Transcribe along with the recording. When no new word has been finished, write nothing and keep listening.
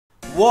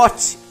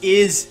What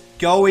is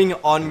going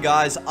on,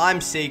 guys? I'm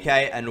CK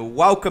and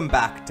welcome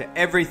back to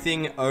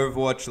Everything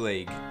Overwatch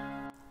League.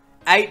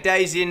 8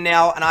 days in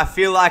now, and I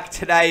feel like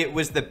today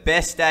was the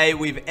best day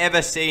we've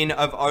ever seen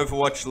of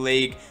Overwatch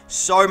League.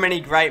 So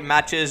many great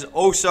matches,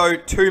 also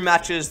 2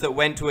 matches that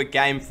went to a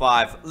Game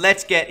 5.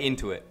 Let's get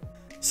into it.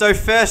 So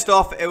first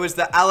off, it was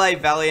the LA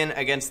Valiant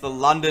against the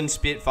London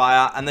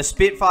Spitfire, and the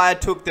Spitfire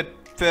took the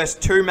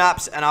first 2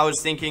 maps, and I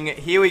was thinking,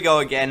 here we go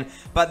again.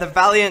 But the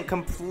Valiant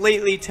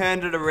completely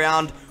turned it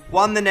around,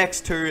 won the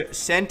next 2,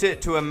 sent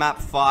it to a map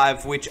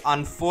 5, which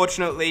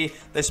unfortunately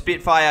the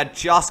Spitfire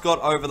just got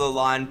over the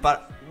line.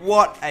 But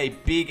what a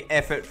big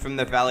effort from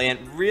the Valiant.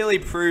 Really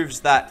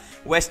proves that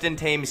Western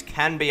teams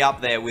can be up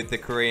there with the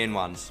Korean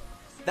ones.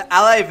 The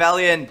LA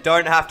Valiant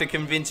don't have to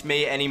convince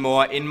me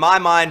anymore. In my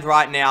mind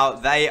right now,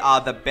 they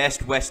are the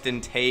best Western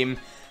team.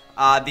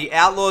 The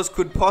Outlaws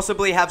could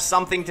possibly have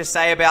something to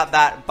say about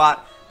that,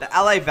 but the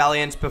LA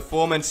Valiant's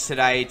performance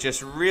today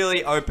just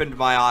really opened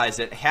my eyes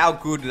at how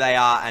good they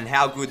are and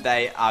how good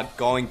they are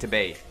going to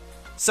be.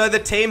 So the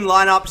team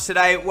lineups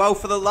today, well,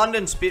 for the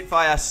London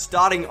Spitfire,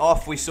 starting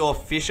off we saw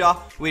Fisher,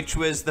 which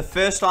was the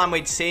first time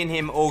we'd seen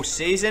him all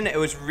season. It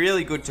was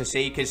really good to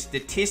see because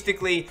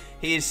statistically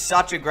he is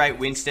such a great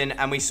Winston,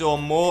 and we saw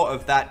more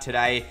of that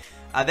today.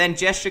 Then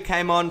Gesture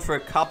came on for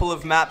a couple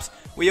of maps.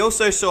 We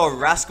also saw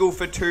Rascal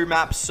for 2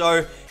 maps,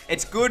 so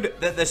it's good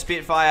that the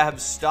Spitfire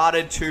have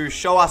started to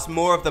show us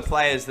more of the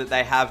players that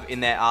they have in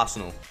their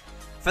arsenal.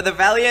 For the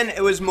Valiant,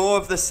 it was more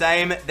of the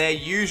same, their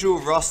usual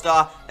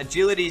roster,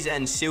 Agilities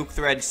and Silk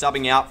Thread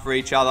subbing out for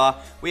each other.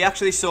 We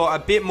actually saw a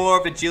bit more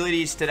of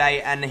Agilities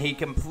today, and he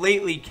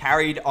completely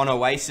carried on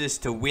Oasis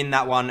to win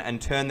that one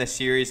and turn the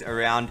series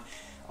around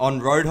on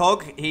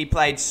Roadhog. He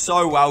played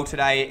so well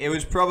today, it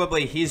was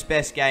probably his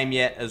best game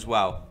yet as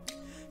well.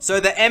 So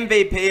the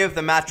MVP of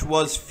the match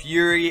was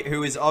Fury,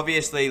 who is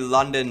obviously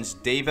London's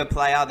diva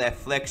player, their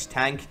flex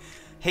tank.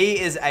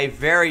 He is a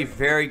very,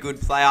 very good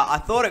player. I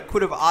thought it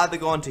could have either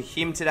gone to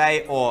him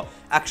today or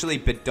actually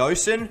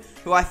Bedosen,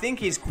 who I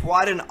think is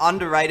quite an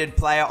underrated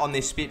player on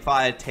this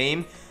Spitfire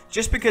team,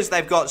 just because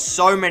they've got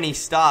so many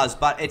stars.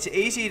 But it's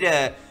easy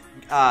to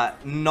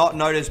not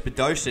notice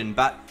Bedosen.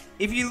 But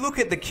if you look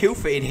at the kill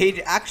feed, he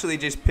actually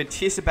just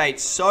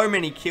participates so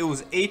many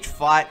kills each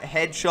fight,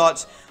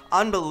 headshots,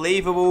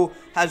 unbelievable,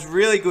 has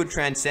really good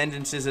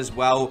transcendences as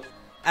well.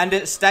 And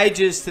at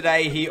stages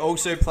today, he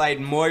also played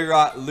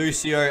Moira,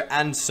 Lucio,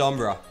 and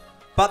Sombra.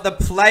 But the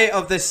play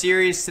of the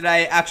series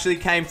today actually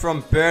came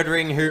from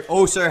Birdring, who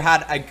also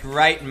had a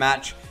great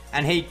match,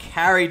 and he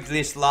carried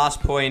this last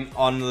point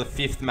on the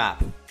 5th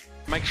map.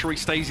 Make sure he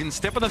stays in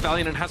step with the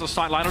Valiant and has a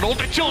sight line on all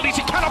the agilities.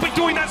 He cannot be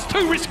doing that, it's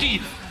too risky.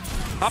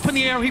 Up in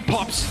the air, he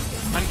pops.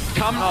 And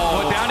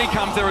down he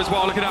comes there as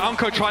well. Look at how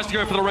Unko tries to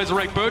go for the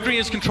Resurrect. Birdring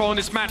is controlling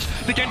this match.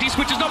 The Genji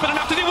switch has not been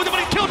enough to deal with it,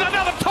 but he killed it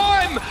another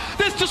time!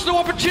 There's just no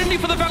opportunity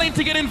for the Valiant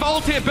to get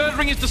involved here.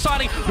 Birdring is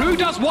deciding who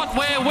does what,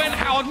 where, when,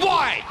 how, and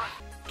why!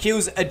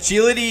 Kills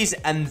Agilities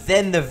and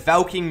then the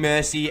Valking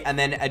Mercy, and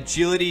then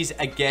Agilities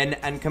again,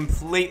 and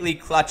completely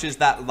clutches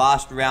that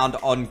last round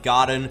on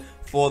Garden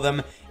for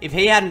them. If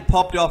he hadn't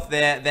popped off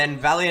there, then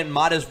Valiant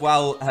might as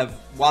well have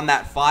won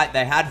that fight.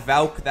 They had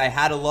Valk, they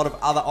had a lot of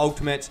other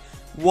ultimates.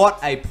 What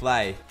a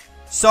play.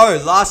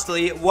 So,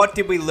 lastly, what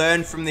did we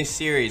learn from this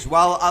series?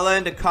 Well, I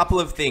learned a couple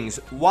of things.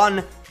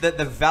 One, that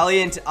the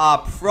Valiant are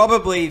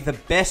probably the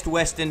best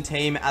Western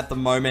team at the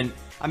moment.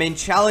 I mean,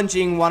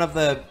 challenging one of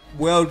the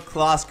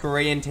world-class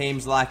Korean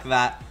teams like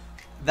that,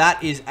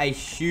 that is a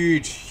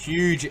huge,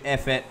 huge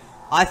effort.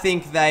 I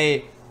think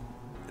they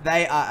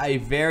are a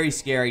very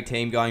scary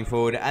team going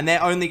forward, and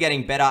they're only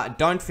getting better.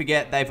 Don't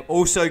forget, they've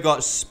also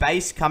got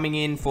Space coming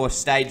in for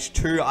Stage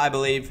 2, I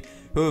believe,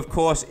 who of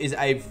course is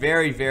a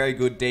very, very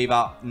good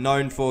diva,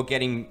 known for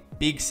getting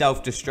big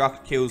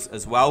self-destruct kills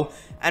as well.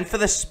 And for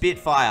the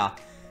Spitfire,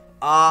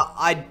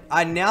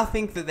 I now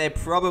think that they're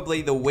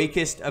probably the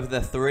weakest of the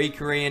 3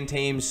 Korean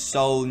teams,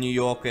 Seoul, New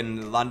York,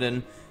 and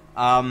London.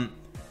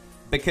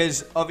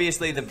 Because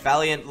obviously the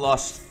Valiant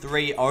lost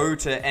 3-0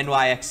 to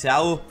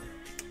NYXL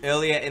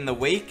earlier in the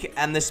week,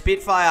 and the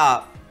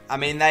Spitfire, I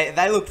mean,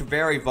 they looked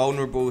very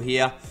vulnerable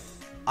here.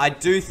 I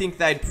do think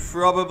they'd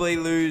probably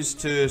lose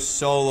to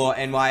Seoul or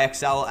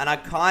NYXL, and I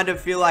kind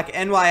of feel like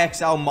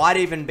NYXL might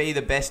even be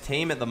the best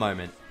team at the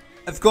moment.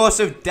 Of course,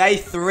 of day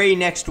 3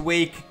 next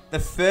week, the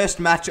first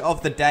match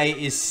of the day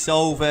is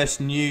Seoul versus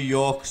New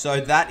York,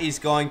 so that is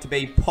going to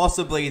be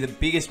possibly the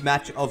biggest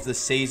match of the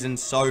season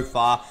so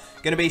far.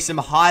 Going to be some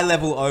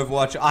high-level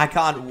Overwatch. I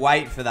can't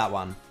wait for that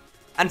one.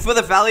 And for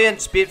the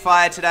Valiant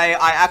Spitfire today,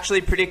 I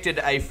actually predicted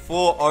a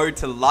 4-0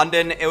 to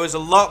London. It was a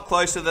lot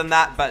closer than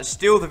that, but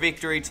still the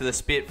victory to the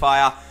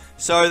Spitfire.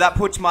 So that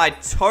puts my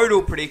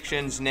total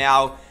predictions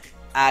now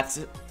at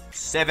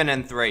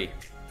 7-3.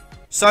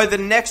 So the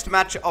next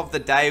match of the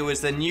day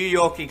was the New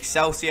York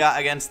Excelsior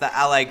against the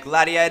LA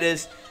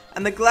Gladiators.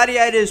 And the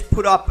Gladiators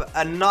put up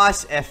a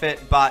nice effort,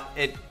 but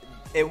it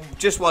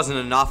just wasn't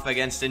enough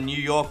against a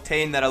New York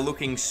team that are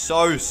looking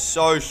so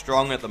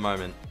strong at the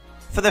moment.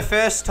 For the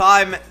first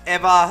time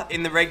ever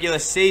in the regular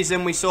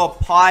season, we saw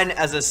Pine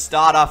as a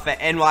starter for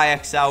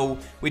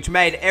NYXL, which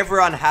made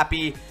everyone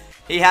happy.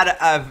 He had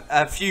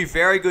a few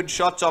very good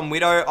shots on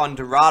Widow, on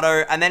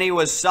Dorado, and then he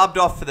was subbed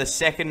off for the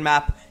second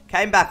map,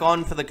 came back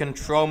on for the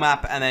control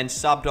map, and then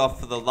subbed off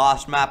for the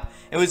last map.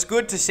 It was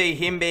good to see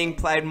him being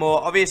played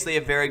more. Obviously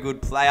a very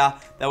good player.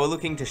 They were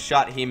looking to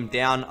shut him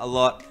down a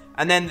lot.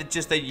 And then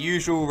just the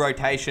usual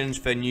rotations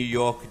for New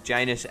York,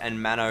 Janus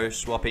and Mano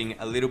swapping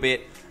a little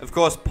bit. Of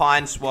course,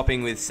 Pine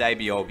swapping with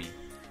Sabiolbi.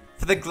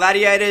 For the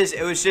Gladiators,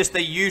 it was just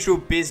the usual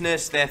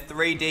business. Their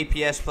 3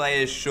 DPS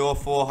players,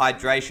 Shore4,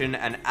 Hydration,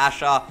 and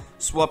Asher,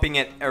 swapping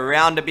it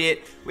around a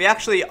bit. We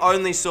actually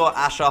only saw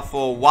Asher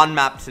for one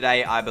map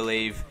today, I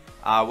believe,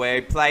 where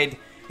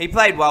he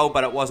played well,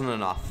 but it wasn't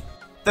enough.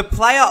 The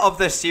player of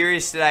the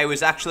series today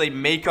was actually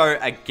Miko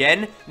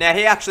again. Now,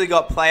 he actually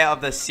got player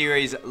of the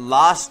series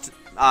last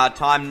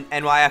time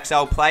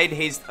NYXL played.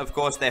 He's, of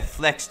course, their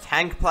flex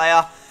tank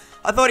player.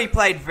 I thought he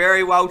played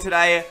very well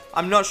today.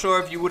 I'm not sure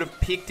if you would have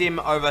picked him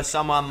over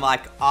someone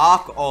like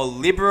Arc or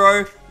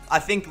Libero. I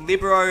think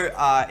Libero,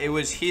 it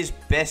was his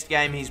best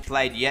game he's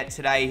played yet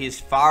today.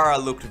 His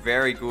Pharah looked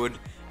very good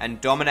and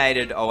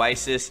dominated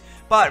Oasis.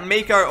 But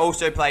Miko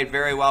also played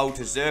very well,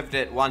 deserved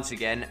it once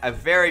again. A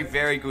very,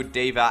 very good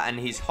diva, and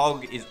his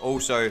Hog is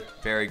also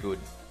very good.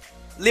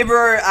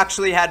 Libero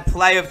actually had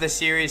play of the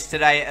series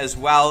today as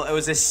well. It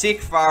was a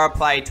sick Pharah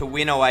play to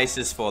win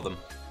Oasis for them.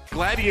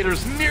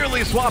 Gladiators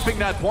nearly swapping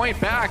that point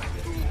back.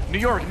 New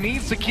York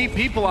needs to keep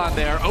people on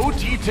there.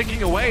 OT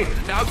ticking away.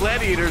 Now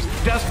Gladiators,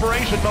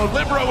 desperation mode.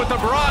 Libero with the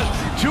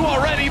barrage. 2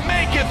 already,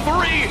 make it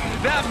 3.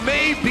 That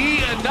may be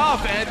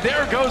enough. And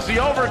there goes the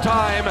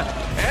overtime.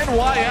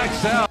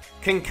 NYXL.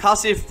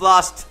 Concussive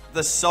blast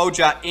the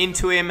soldier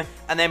into him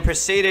and then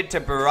proceeded to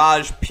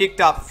barrage,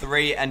 picked up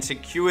 3 and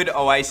secured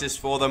Oasis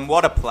for them.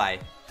 What a play.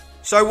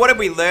 So what did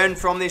we learn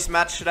from this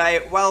match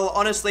today? Well,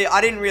 honestly,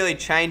 I didn't really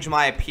change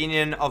my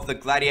opinion of the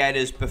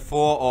Gladiators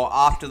before or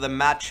after the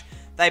match.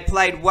 They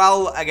played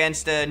well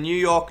against a New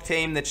York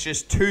team that's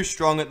just too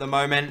strong at the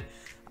moment.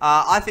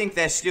 I think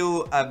they're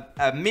still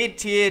a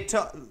mid-tier,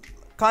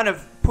 kind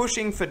of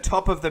pushing for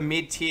top of the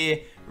mid-tier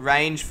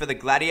range for the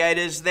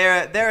Gladiators.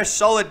 They're a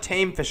solid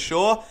team for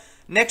sure.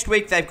 Next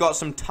week, they've got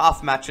some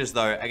tough matches,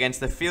 though, against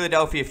the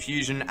Philadelphia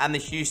Fusion and the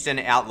Houston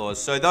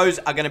Outlaws. So those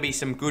are going to be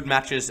some good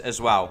matches as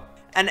well.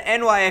 And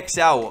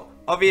NYXL,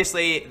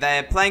 obviously,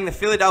 they're playing the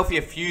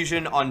Philadelphia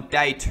Fusion on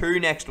day 2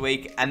 next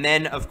week. And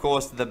then, of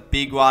course, the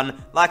big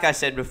one, like I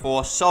said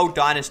before, Seoul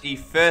Dynasty,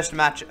 first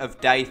match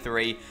of day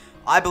 3.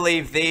 I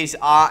believe these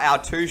are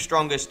our 2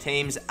 strongest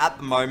teams at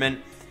the moment.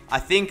 I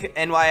think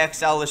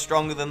NYXL is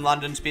stronger than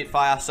London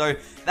Spitfire, so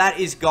that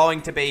is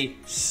going to be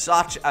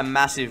such a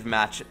massive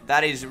match.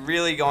 That is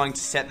really going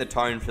to set the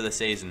tone for the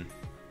season.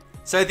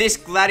 So this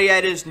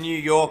Gladiators New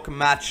York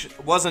match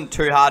wasn't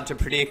too hard to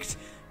predict.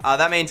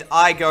 That means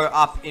I go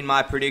up in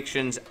my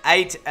predictions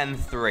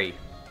 8-3.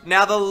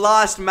 Now, the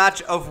last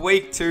match of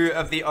week 2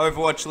 of the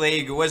Overwatch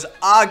League was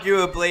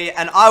arguably,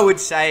 and I would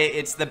say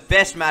it's the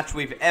best match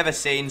we've ever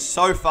seen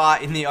so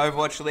far in the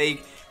Overwatch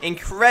League.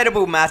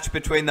 Incredible match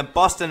between the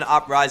Boston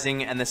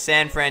Uprising and the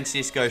San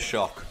Francisco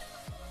Shock.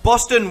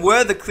 Boston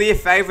were the clear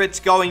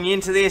favorites going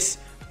into this,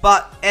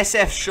 but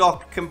SF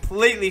Shock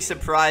completely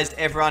surprised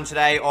everyone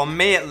today, or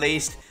me at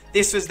least.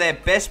 This was their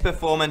best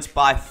performance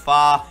by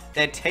far.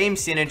 Their team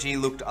synergy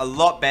looked a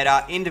lot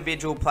better.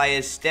 Individual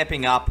players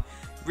stepping up.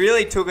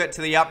 Really took it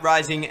to the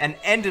Uprising and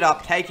ended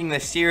up taking the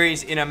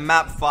series in a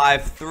map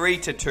 5,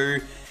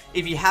 3-2.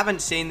 If you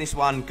haven't seen this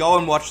one, go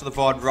and watch the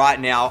VOD right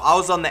now. I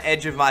was on the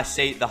edge of my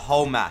seat the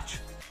whole match.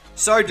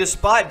 So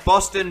despite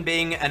Boston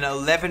being an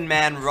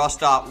 11-man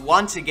roster,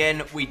 once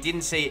again, we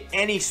didn't see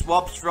any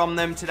swaps from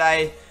them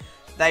today.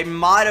 They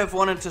might have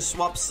wanted to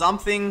swap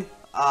something.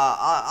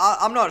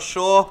 I'm not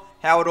sure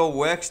how it all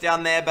works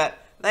down there, but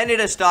they need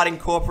to start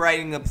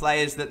incorporating the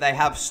players that they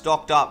have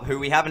stocked up who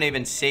we haven't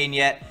even seen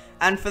yet.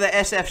 And for the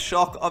SF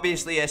Shock,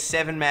 obviously a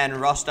 7-man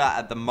roster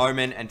at the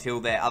moment until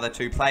their other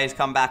 2 players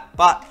come back.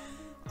 But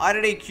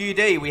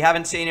IDQD, we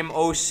haven't seen him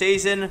all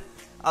season.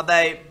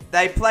 They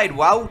played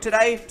well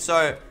today,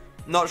 so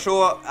not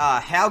sure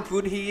how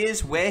good he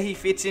is, where he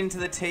fits into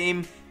the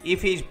team.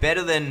 If he's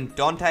better than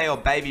Dante or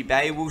Baby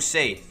Bay, we'll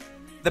see.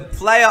 The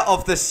player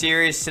of the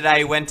series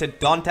today went to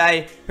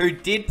Dante, who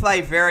did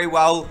play very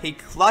well. He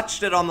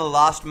clutched it on the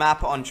last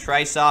map on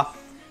Tracer,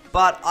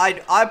 but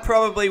I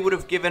probably would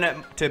have given it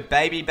to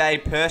Baby Bay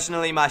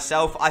personally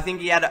myself. I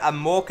think he had a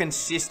more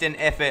consistent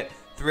effort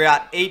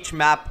throughout each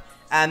map,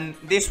 and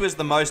this was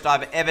the most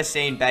I've ever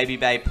seen Baby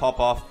Bay pop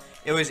off.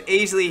 It was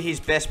easily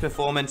his best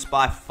performance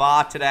by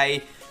far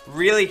today,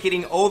 really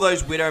hitting all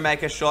those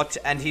Widowmaker shots,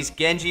 and his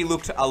Genji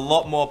looked a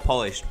lot more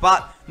polished.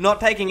 But not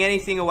taking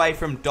anything away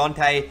from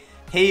Dante,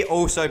 he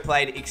also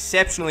played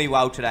exceptionally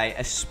well today,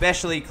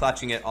 especially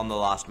clutching it on the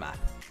last map.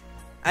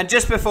 And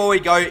just before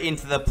we go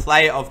into the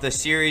play of the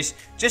series,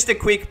 just a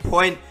quick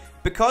point.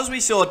 Because we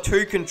saw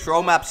 2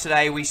 control maps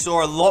today, we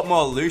saw a lot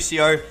more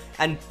Lucio,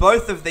 and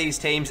both of these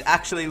teams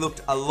actually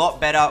looked a lot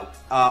better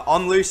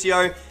on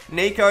Lucio.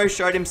 Nico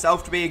showed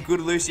himself to be a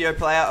good Lucio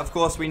player. Of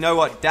course, we know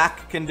what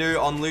Dak can do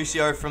on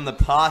Lucio from the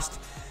past.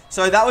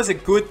 So that was a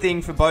good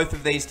thing for both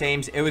of these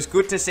teams. It was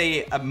good to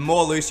see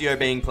more Lucio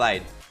being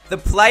played. The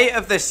play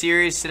of the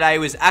series today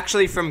was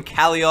actually from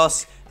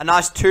Kalios, a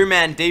nice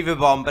 2-man diva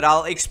bomb, but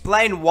I'll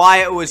explain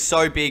why it was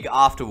so big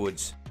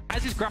afterwards.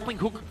 As his grappling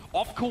hook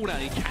off cooldown,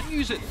 he can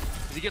use it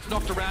as he gets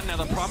knocked around. Now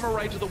the primal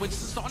rage of the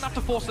Winston's not enough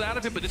to force it out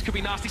of him, but this could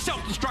be nasty.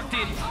 Self-destruct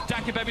in,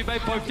 Dak and Baby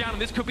Babe both down, and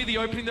this could be the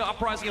opening that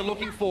Uprising are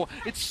looking for.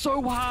 It's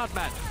so hard,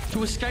 man,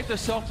 to escape the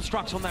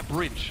self-destructs on that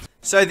bridge.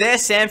 So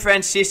there's San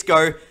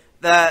Francisco.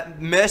 The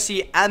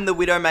Mercy and the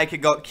Widowmaker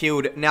got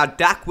killed. Now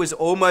Dak was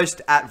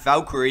almost at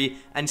Valkyrie,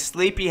 and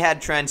Sleepy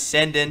had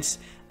Transcendence,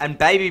 and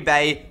Baby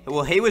Bay,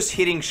 well, he was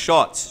hitting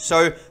shots.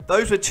 So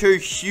those were 2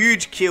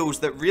 huge kills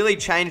that really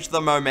changed the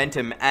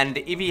momentum, and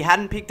if he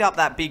hadn't picked up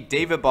that big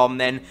diva bomb,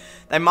 then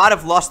they might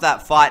have lost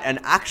that fight and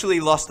actually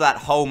lost that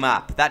whole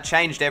map. That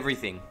changed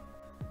everything.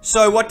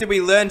 So what did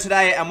we learn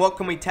today, and what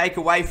can we take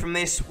away from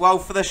this? Well,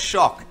 for the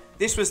Shock,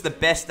 this was the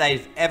best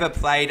they've ever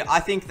played. I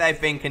think they've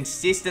been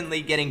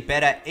consistently getting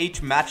better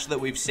each match that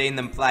we've seen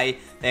them play.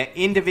 Their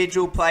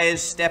individual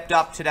players stepped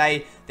up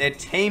today. Their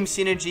team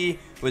synergy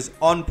was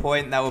on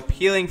point. They were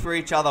peeling for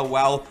each other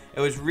well. It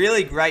was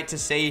really great to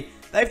see.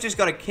 They've just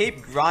got to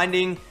keep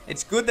grinding.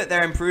 It's good that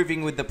they're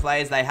improving with the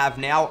players they have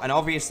now. And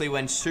obviously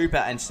when Super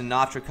and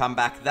Sinatra come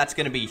back, that's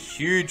going to be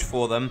huge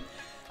for them.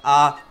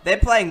 They're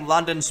playing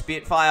London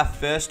Spitfire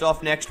first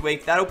off next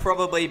week. That'll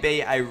probably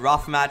be a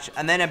rough match.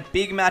 And then a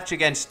big match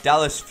against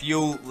Dallas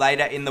Fuel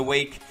later in the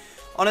week.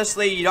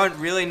 Honestly, you don't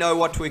really know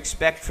what to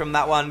expect from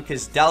that one,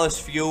 because Dallas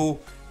Fuel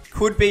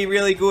could be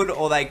really good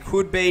or they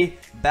could be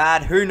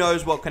bad. Who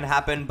knows what can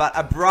happen, but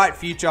a bright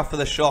future for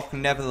the Shock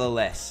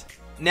nevertheless.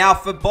 Now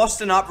for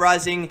Boston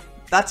Uprising,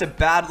 that's a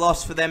bad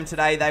loss for them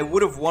today. They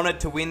would have wanted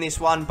to win this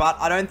one, but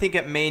I don't think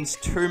it means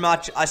too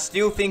much. I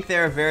still think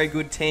they're a very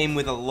good team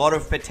with a lot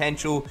of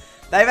potential.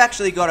 They've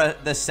actually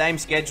got the same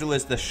schedule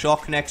as the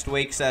Shock next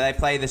week, so they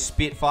play the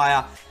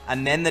Spitfire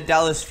and then the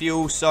Dallas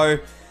Fuel, so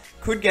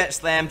could get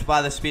slammed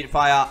by the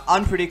Spitfire.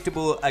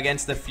 Unpredictable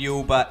against the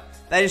Fuel, but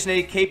they just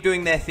need to keep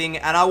doing their thing,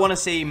 and I want to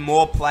see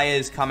more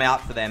players come out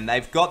for them.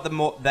 They've got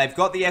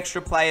the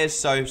extra players,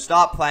 so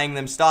start playing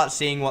them, start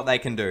seeing what they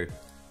can do.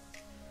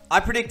 I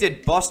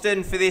predicted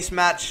Boston for this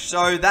match,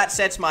 so that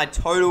sets my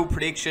total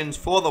predictions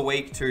for the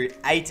week to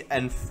 8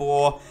 and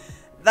 4.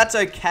 That's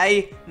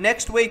okay.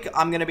 Next week,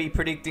 I'm going to be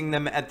predicting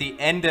them at the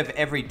end of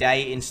every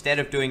day instead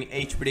of doing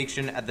each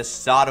prediction at the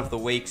start of the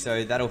week,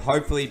 so that'll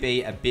hopefully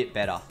be a bit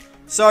better.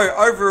 So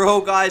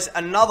overall, guys,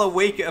 another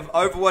week of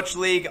Overwatch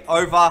League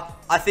over.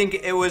 I think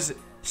it was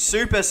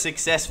super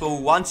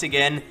successful once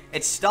again.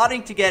 It's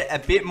starting to get a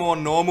bit more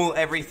normal,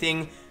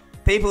 everything.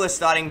 People are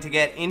starting to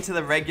get into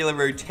the regular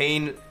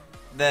routine.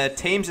 The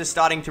teams are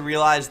starting to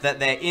realize that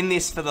they're in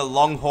this for the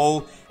long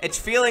haul. It's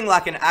feeling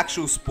like an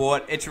actual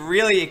sport. It's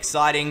really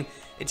exciting.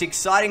 It's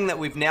exciting that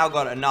we've now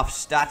got enough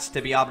stats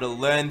to be able to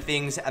learn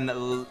things, and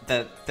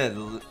that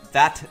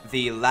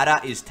the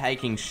ladder is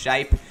taking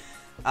shape.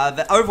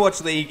 The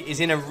Overwatch League is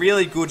in a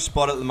really good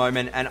spot at the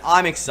moment, and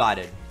I'm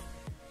excited.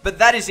 But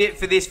that is it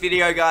for this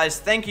video, guys.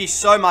 Thank you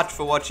so much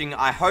for watching.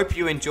 I hope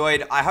you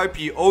enjoyed. I hope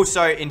you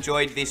also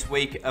enjoyed this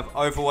week of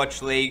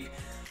Overwatch League.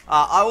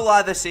 I will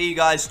either see you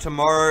guys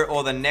tomorrow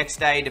or the next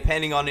day,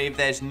 depending on if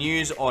there's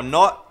news or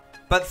not.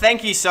 But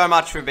thank you so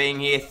much for being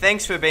here.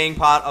 Thanks for being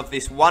part of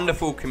this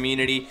wonderful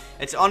community.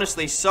 It's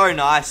honestly so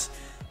nice.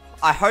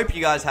 I hope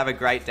you guys have a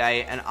great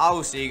day, and I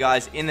will see you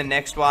guys in the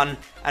next one.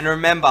 And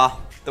remember,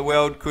 the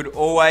world could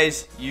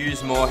always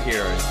use more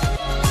heroes.